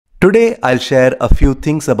Today I'll share a few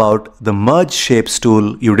things about the Merge Shapes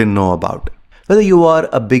tool you didn't know about. Whether you are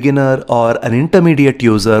a beginner or an intermediate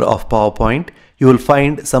user of PowerPoint, you will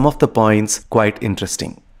find some of the points quite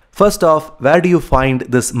interesting. First off, where do you find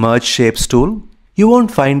this Merge Shapes tool? You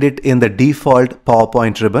won't find it in the default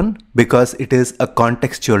PowerPoint ribbon because it is a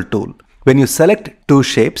contextual tool. When you select two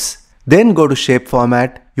shapes, then go to Shape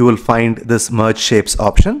Format, you will find this Merge Shapes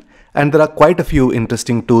option. And there are quite a few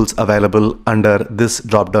interesting tools available under this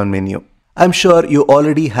drop-down menu. I'm sure you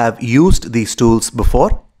already have used these tools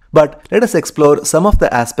before, but let us explore some of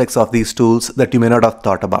the aspects of these tools that you may not have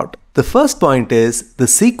thought about. The first point is the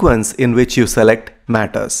sequence in which you select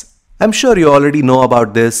matters. I'm sure you already know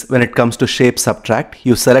about this when it comes to Shape Subtract.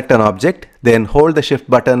 You select an object, then hold the Shift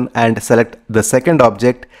button and select the second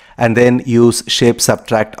object, and then use Shape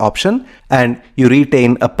Subtract option, and you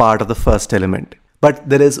retain a part of the first element. But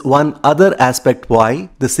there is one other aspect why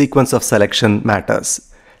the sequence of selection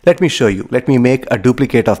matters. Let me show you. Let me make a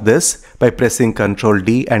duplicate of this by pressing Ctrl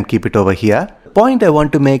D and keep it over here. The point I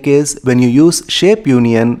want to make is when you use Shape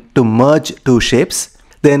Union to merge two shapes,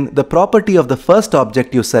 then the property of the first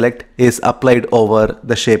object you select is applied over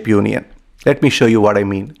the Shape Union. Let me show you what I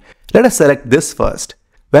mean. Let us select this first.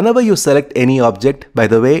 Whenever you select any object, by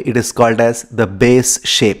the way, it is called as the base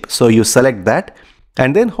shape. So you select that,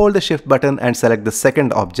 and then hold the Shift button and select the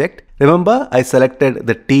second object. Remember, I selected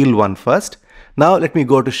the teal one first. Now let me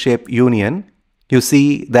go to Shape Union. You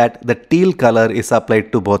see that the teal color is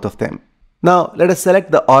applied to both of them. Now let us select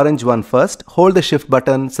the orange one first. Hold the Shift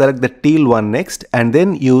button, select the teal one next, and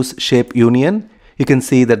then use Shape Union. You can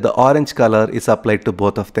see that the orange color is applied to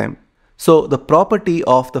both of them. So the property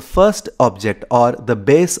of the first object or the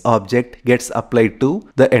base object gets applied to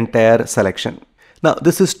the entire selection. Now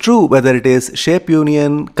this is true whether it is Shape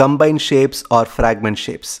Union, combined shapes or fragment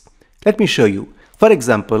shapes. Let me show you. For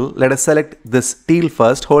example, let us select this teal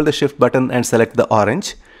first, hold the Shift button and select the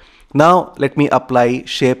orange. Now let me apply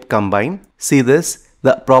Shape Combine. See this?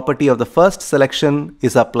 The property of the first selection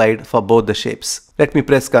is applied for both the shapes. Let me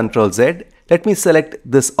press Ctrl Z. Let me select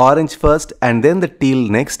this orange first and then the teal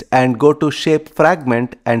next and go to Shape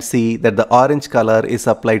Fragment and see that the orange color is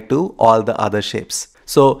applied to all the other shapes.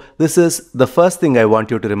 So this is the first thing I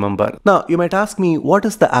want you to remember. Now you might ask me, what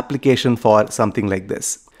is the application for something like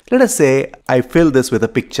this? Let us say I fill this with a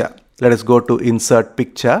picture. Let us go to Insert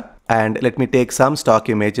Picture and let me take some stock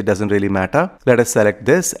image. It doesn't really matter. Let us select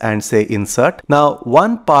this and say Insert. Now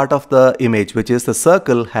one part of the image, which is the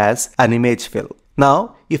circle, has an image fill.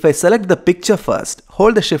 Now if I select the picture first,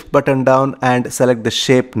 hold the Shift button down and select the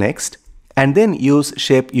shape next, and then use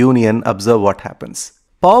Shape Union, observe what happens.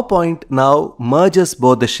 PowerPoint now merges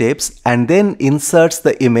both the shapes and then inserts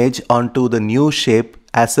the image onto the new shape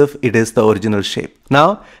as if it is the original shape.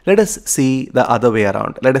 Now let us see the other way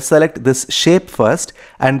around. Let us select this shape first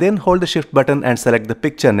and then hold the Shift button and select the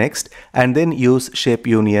picture next, and then use Shape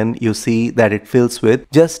Union. You see that it fills with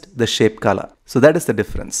just the shape color. So that is the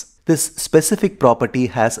difference. This specific property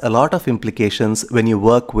has a lot of implications when you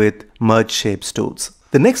work with Merge Shapes tools.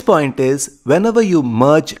 The next point is whenever you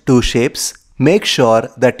merge two shapes, make sure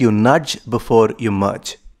that you nudge before you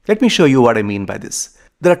merge. Let me show you what I mean by this.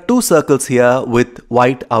 There are two circles here with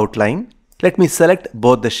white outline. Let me select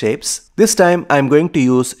both the shapes. This time I'm going to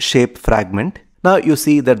use Shape Fragment. Now you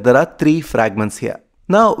see that there are three fragments here.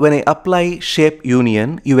 Now when I apply Shape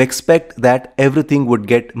Union, you expect that everything would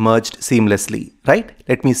get merged seamlessly, right?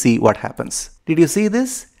 Let me see what happens. Did you see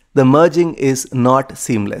this? The merging is not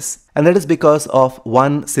seamless, and that is because of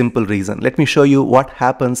one simple reason. Let me show you what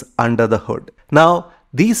happens under the hood. Now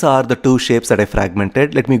these are the two shapes that I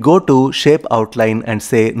fragmented. Let me go to Shape Outline and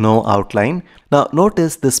say No Outline. Now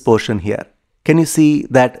notice this portion here. Can you see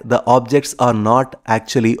that the objects are not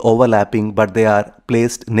actually overlapping, but they are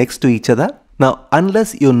placed next to each other? Now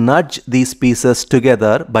unless you nudge these pieces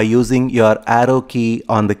together by using your arrow key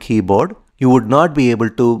on the keyboard, you would not be able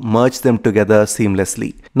to merge them together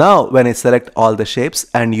seamlessly. Now when I select all the shapes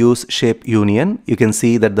and use Shape Union, you can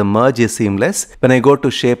see that the merge is seamless. When I go to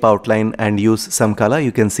Shape Outline and use some color,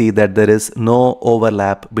 you can see that there is no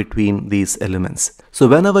overlap between these elements. So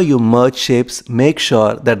whenever you merge shapes, make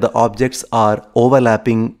sure that the objects are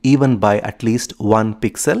overlapping even by at least 1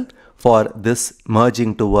 pixel for this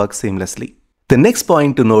merging to work seamlessly. The next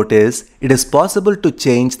point to note is it is possible to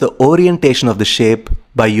change the orientation of the shape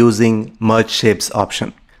by using Merge Shapes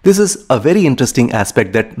option. This is a very interesting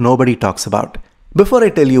aspect that nobody talks about. Before I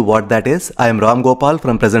tell you what that is, I am Ramgopal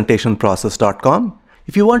from presentationprocess.com.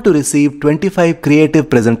 If you want to receive 25 creative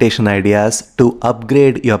presentation ideas to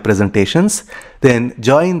upgrade your presentations, then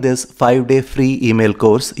join this 5-day free email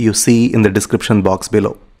course you see in the description box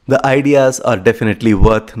below. The ideas are definitely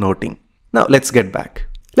worth noting. Now let's get back.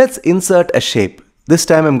 Let's insert a shape. This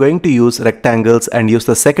time I'm going to use rectangles and use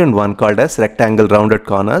the second one called as rectangle rounded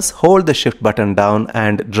corners. Hold the shift button down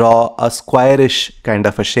and draw a squarish kind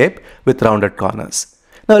of a shape with rounded corners.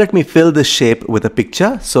 Now let me fill this shape with a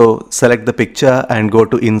picture. So select the picture and go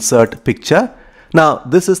to insert picture. Now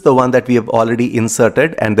this is the one that we have already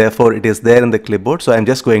inserted and therefore it is there in the clipboard. So I'm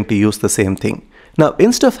just going to use the same thing. Now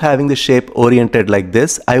instead of having the shape oriented like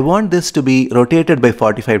this, I want this to be rotated by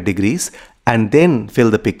 45 degrees and then fill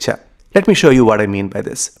the picture. Let me show you what I mean by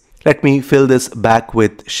this. Let me fill this back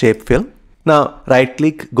with shape fill. Now right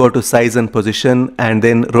click, go to size and position and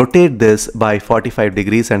then rotate this by 45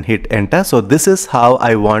 degrees and hit enter. So this is how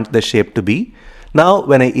I want the shape to be. Now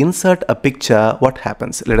when I insert a picture, what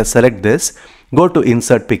happens? Let us select this, go to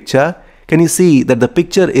insert picture. Can you see that the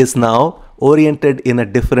picture is now oriented in a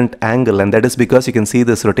different angle, and that is because you can see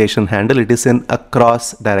this rotation handle, it is in a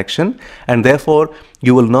cross direction and therefore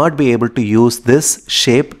you will not be able to use this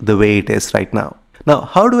shape the way it is right now. Now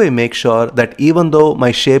how do I make sure that even though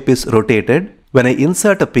my shape is rotated, when I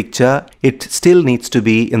insert a picture, it still needs to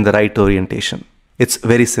be in the right orientation? It's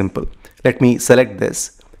very simple. Let me select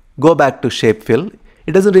this, go back to shape fill.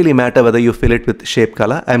 It doesn't really matter whether you fill it with shape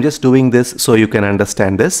color. I'm just doing this so you can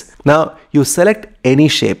understand this. Now you select any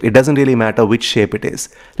shape. It doesn't really matter which shape it is.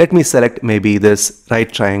 Let me select maybe this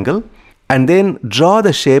right triangle and then draw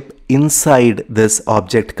the shape inside this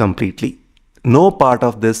object completely. No part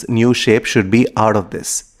of this new shape should be out of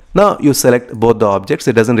this. Now you select both the objects.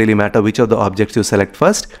 It doesn't really matter which of the objects you select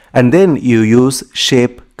first, and then you use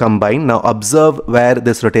shape combine. Now observe where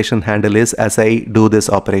this rotation handle is as I do this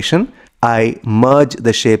operation. I merge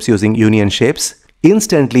the shapes using union shapes.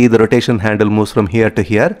 Instantly the rotation handle moves from here to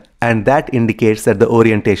here and that indicates that the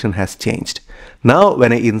orientation has changed. Now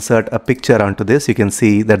when I insert a picture onto this, you can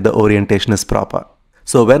see that the orientation is proper.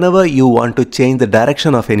 So whenever you want to change the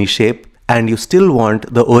direction of any shape and you still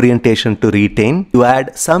want the orientation to retain, you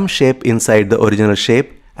add some shape inside the original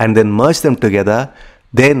shape and then merge them together,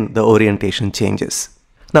 then the orientation changes.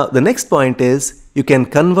 Now the next point is you can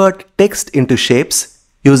convert text into shapes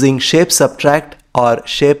using shape subtract or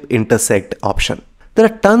shape intersect option. There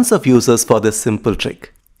are tons of uses for this simple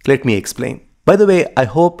trick. Let me explain. By the way, I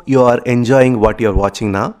hope you are enjoying what you're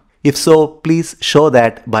watching now. If so, please show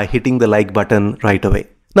that by hitting the like button right away.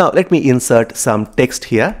 Now let me insert some text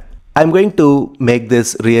here. I'm going to make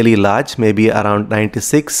this really large, maybe around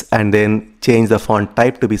 96, and then change the font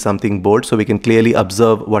type to be something bold so we can clearly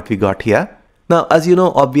observe what we got here. Now, as you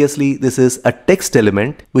know, obviously this is a text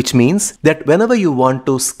element, which means that whenever you want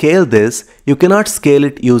to scale this, you cannot scale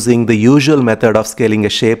it using the usual method of scaling a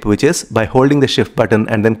shape, which is by holding the shift button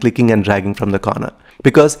and then clicking and dragging from the corner,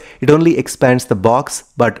 because it only expands the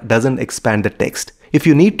box but doesn't expand the text. If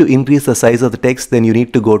you need to increase the size of the text, then you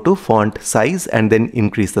need to go to font size and then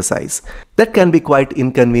increase the size. That can be quite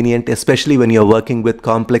inconvenient, especially when you're working with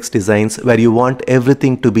complex designs where you want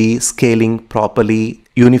everything to be scaling properly,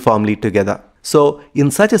 uniformly together. So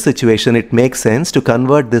in such a situation, it makes sense to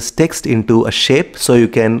convert this text into a shape so you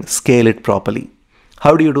can scale it properly.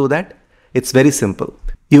 How do you do that? It's very simple.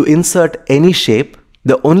 You insert any shape.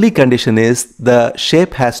 The only condition is the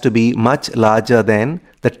shape has to be much larger than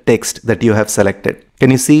the text that you have selected.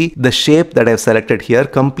 Can you see the shape that I've selected here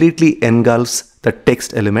completely engulfs the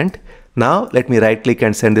text element? Now let me right click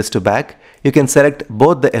and send this to back. You can select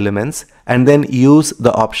both the elements and then use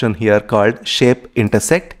the option here called shape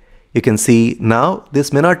intersect. You can see now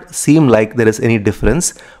this may not seem like there is any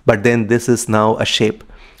difference, but then this is now a shape.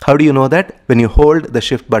 How do you know that? When you hold the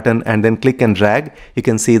shift button and then click and drag, you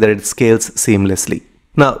can see that it scales seamlessly.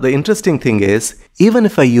 Now the interesting thing is, even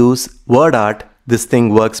if I use word art, this thing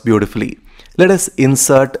works beautifully. Let us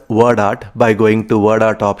insert word art by going to word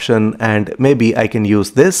art option, and maybe I can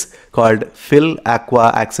use this called fill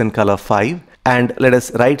aqua accent color 5, and let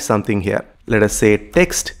us write something here. Let us say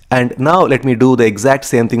text, and now let me do the exact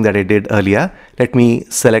same thing that I did earlier. Let me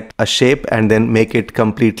select a shape and then make it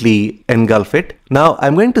completely engulf it. Now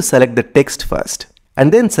I'm going to select the text first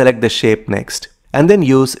and then select the shape next and then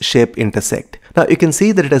use shape intersect. Now you can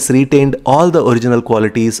see that it has retained all the original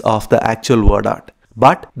qualities of the actual word art,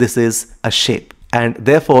 but this is a shape, and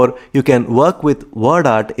therefore you can work with word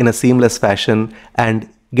art in a seamless fashion and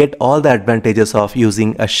get all the advantages of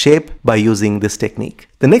using a shape by using this technique.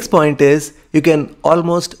 The next point is you can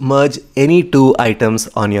almost merge any two items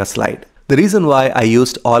on your slide. The reason why I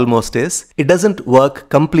used almost is it doesn't work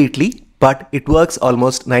completely, but it works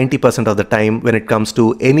almost 90% of the time when it comes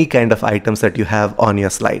to any kind of items that you have on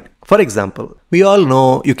your slide. For example, we all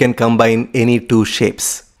know you can combine any two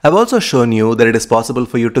shapes. I've also shown you that it is possible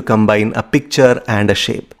for you to combine a picture and a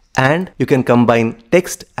shape, and you can combine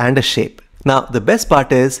text and a shape. Now the best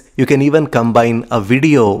part is you can even combine a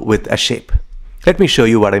video with a shape. Let me show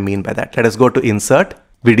you what I mean by that. Let us go to Insert,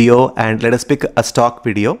 Video, and let us pick a stock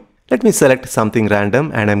video. Let me select something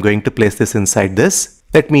random and I'm going to place this inside this.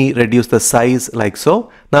 Let me reduce the size like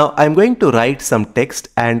so. Now I'm going to write some text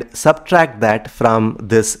and subtract that from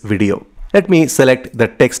this video. Let me select the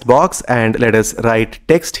text box and let us write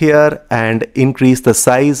text here and increase the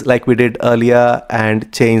size like we did earlier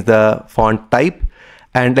and change the font type.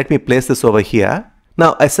 And let me place this over here.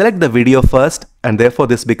 Now I select the video first and therefore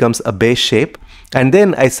this becomes a base shape, and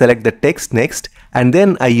then I select the text next and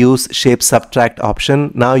then I use shape subtract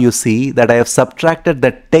option. Now you see that I have subtracted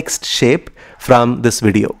the text shape from this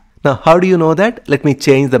video. Now how do you know that? Let me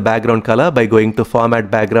change the background color by going to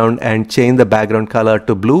format background and change the background color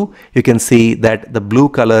to blue. You can see that the blue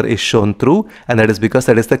color is shown through, and that is because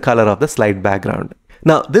that is the color of the slide background.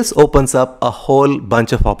 Now this opens up a whole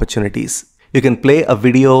bunch of opportunities. You can play a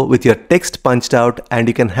video with your text punched out, and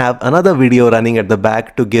you can have another video running at the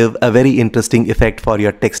back to give a very interesting effect for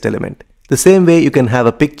your text element. The same way you can have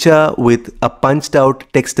a picture with a punched out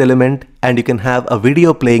text element and you can have a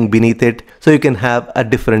video playing beneath it, so you can have a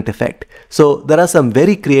different effect. So there are some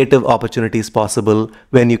very creative opportunities possible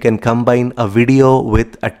when you can combine a video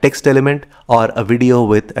with a text element or a video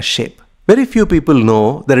with a shape. Very few people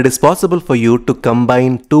know that it is possible for you to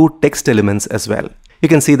combine two text elements as well. You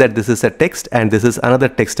can see that this is a text and this is another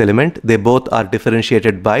text element. They both are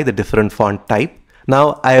differentiated by the different font type.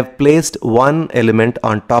 Now I have placed one element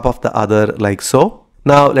on top of the other like so.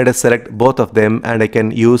 Now let us select both of them and I can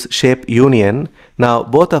use shape union. Now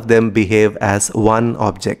both of them behave as one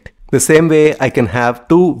object. The same way I can have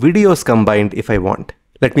two videos combined if I want.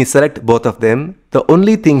 Let me select both of them. The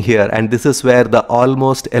only thing here, and this is where the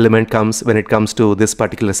almost element comes when it comes to this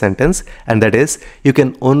particular sentence, and that is you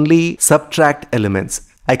can only subtract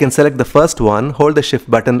elements. I can select the first one, hold the shift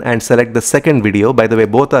button and select the second video. By the way,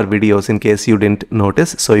 both are videos in case you didn't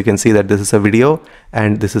notice. So you can see that this is a video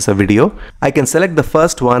and this is a video. I can select the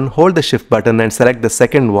first one, hold the shift button and select the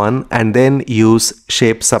second one and then use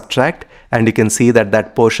shape subtract, and you can see that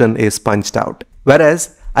that portion is punched out.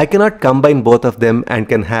 Whereas I cannot combine both of them and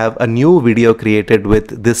can have a new video created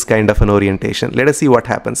with this kind of an orientation. Let us see what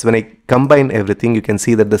happens. When I combine everything, you can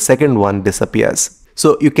see that the second one disappears.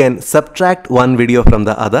 So you can subtract one video from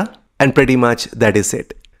the other, and pretty much that is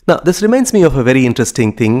it. Now this reminds me of a very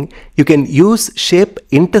interesting thing. You can use shape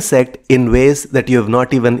intersect in ways that you have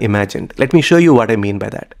not even imagined. Let me show you what I mean by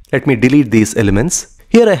that. Let me delete these elements.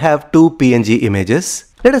 Here I have two PNG images.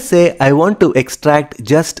 Let us say I want to extract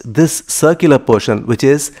just this circular portion, which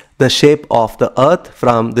is the shape of the earth,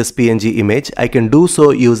 from this PNG image. I can do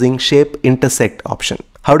so using shape intersect option.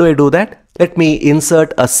 How do I do that? Let me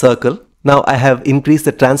insert a circle. Now I have increased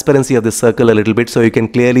the transparency of the circle a little bit so you can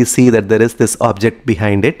clearly see that there is this object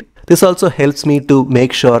behind it. This also helps me to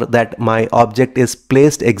make sure that my object is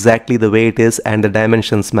placed exactly the way it is and the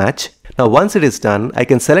dimensions match. Now once it is done, I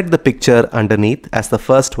can select the picture underneath as the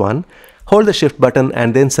first one, hold the shift button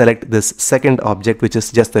and then select this second object, which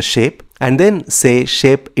is just the shape, and then say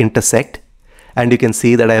shape intersect. And you can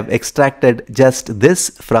see that I have extracted just this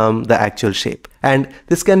from the actual shape. And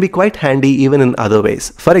this can be quite handy even in other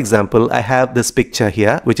ways. For example, I have this picture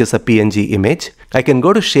here, which is a PNG image. I can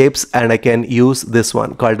go to shapes and I can use this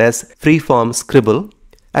one called as freeform scribble.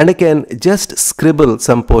 And I can just scribble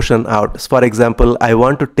some portion out. For example, I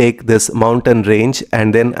want to take this mountain range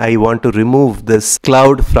and then I want to remove this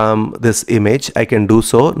cloud from this image. I can do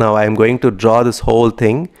so. Now I am going to draw this whole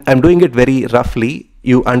thing. I'm doing it very roughly.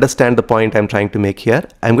 You understand the point I'm trying to make here.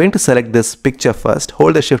 I'm going to select this picture first,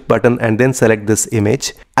 hold the shift button and then select this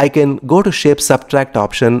image. I can go to shape subtract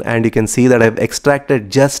option and you can see that I've extracted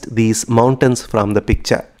just these mountains from the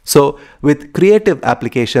picture. So with creative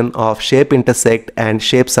application of shape intersect and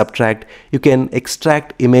shape subtract, you can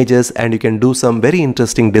extract images and you can do some very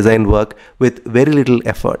interesting design work with very little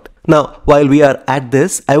effort. Now, while we are at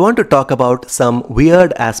this, I want to talk about some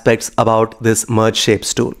weird aspects about this merge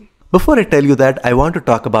shapes tool. Before I tell you that, I want to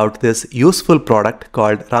talk about this useful product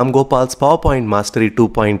called Ramgopal's PowerPoint Mastery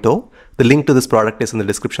 2.0. The link to this product is in the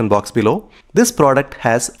description box below. This product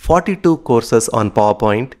has 42 courses on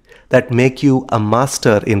PowerPoint that make you a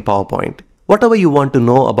master in PowerPoint. Whatever you want to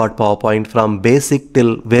know about PowerPoint from basic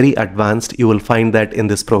till very advanced, you will find that in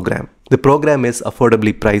this program. The program is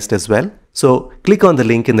affordably priced as well. So click on the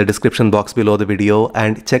link in the description box below the video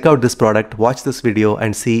and check out this product, watch this video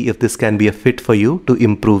and see if this can be a fit for you to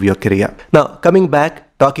improve your career. Now coming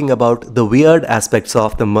back, talking about the weird aspects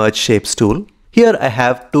of the merge shapes tool. Here I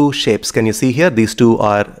have two shapes. Can you see here? These two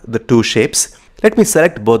are the two shapes. Let me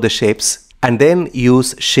select both the shapes. and then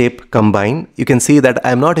use shape combine, you can see that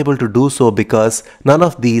I'm not able to do so because none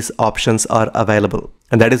of these options are available.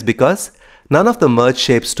 And that is because none of the merge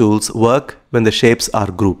shapes tools work when the shapes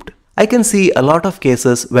are grouped. I can see a lot of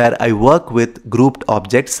cases where I work with grouped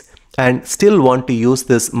objects and still want to use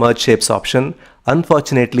this merge shapes option.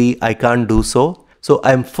 Unfortunately, I can't do so. So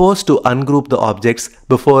I'm forced to ungroup the objects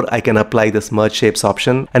before I can apply this merge shapes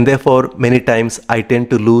option, and therefore many times I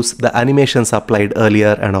tend to lose the animations applied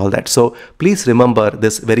earlier and all that. So please remember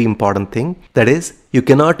this very important thing, that is, you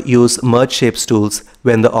cannot use merge shapes tools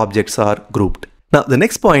when the objects are grouped. Now the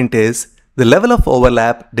next point is the level of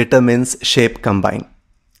overlap determines shape combine.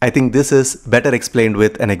 I think this is better explained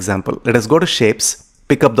with an example. Let us go to shapes,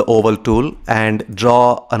 pick up the oval tool and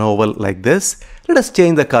draw an oval like this. Let us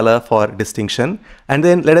change the color for distinction, and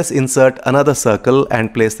then let us insert another circle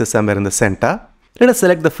and place this somewhere in the center. Let us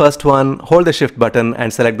select the first one, hold the shift button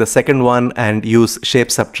and select the second one and use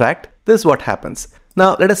shape subtract. This is what happens.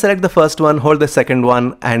 Now let us select the first one, hold the second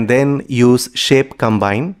one and then use shape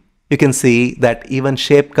combine. You can see that even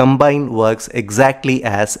shape combine works exactly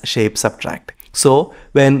as shape subtract. So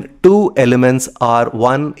when two elements are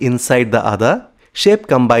one inside the other, shape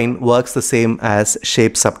combine works the same as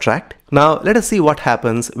shape subtract. Now let us see what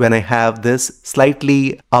happens when I have this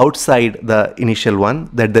slightly outside the initial one,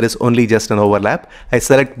 that there is only just an overlap. I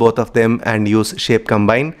select both of them and use shape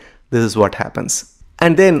combine. This is what happens.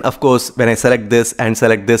 And then of course when I select this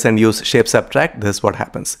and use shape subtract, this is what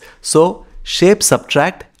happens. So shape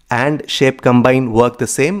subtract and shape combine work the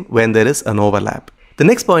same when there is an overlap. The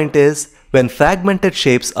next point is when fragmented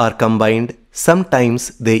shapes are combined,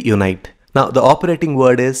 sometimes they unite. Now the operating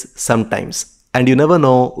word is sometimes, and you never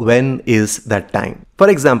know when is that time. For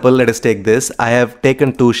example, let us take this. I have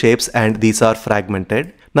taken two shapes and these are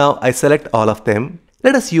fragmented. Now I select all of them.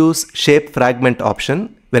 Let us use shape fragment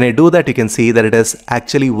option. When I do that, you can see that it has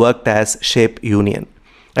actually worked as shape union.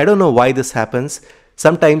 I don't know why this happens.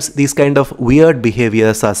 Sometimes these kind of weird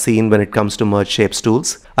behaviors are seen when it comes to merge shapes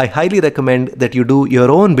tools. I highly recommend that you do your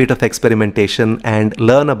own bit of experimentation and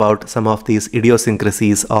learn about some of these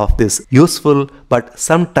idiosyncrasies of this useful but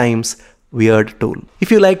sometimes weird tool. If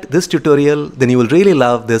you liked this tutorial, then you will really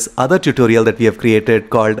love this other tutorial that we have created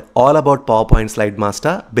called All About PowerPoint Slide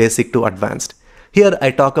Master, Basic to Advanced. Here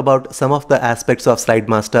I talk about some of the aspects of Slide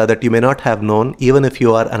Master that you may not have known even if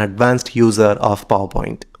you are an advanced user of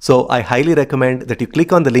PowerPoint. So I highly recommend that you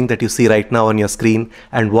click on the link that you see right now on your screen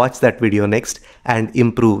and watch that video next and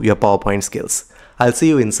improve your PowerPoint skills. I'll see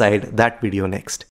you inside that video next.